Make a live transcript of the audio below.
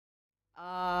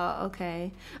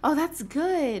Okay. Oh, that's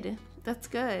good. That's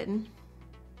good.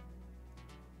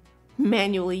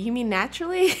 Manually, you mean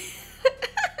naturally?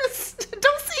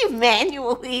 Don't say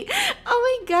manually.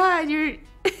 Oh my god, you're...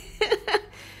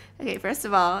 Okay, first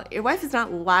of all, your wife is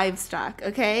not livestock,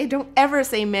 okay? Don't ever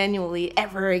say manually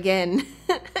ever again.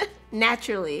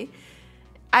 Naturally.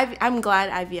 I'm glad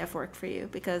IVF worked for you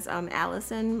because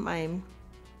Allison, my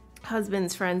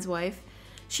husband's friend's wife,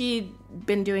 she'd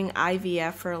been doing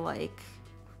IVF for like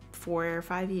 4 or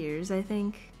 5 years, I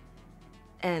think.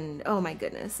 And oh my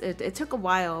goodness, it took a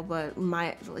while, but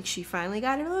she finally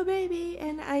got her little baby,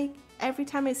 and every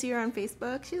time I see her on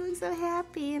Facebook, she looks so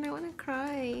happy, and I want to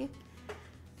cry.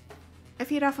 I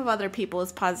feed off of other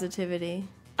people's positivity.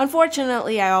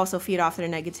 Unfortunately, I also feed off their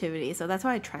negativity, so that's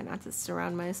why I try not to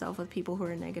surround myself with people who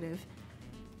are negative.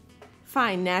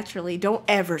 Fine, naturally, don't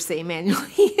ever say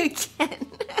manually again.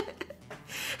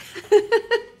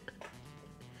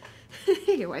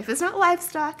 Your wife is not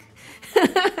livestock.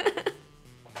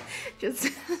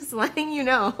 Just letting you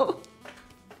know.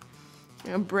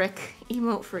 A brick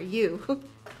emote for you.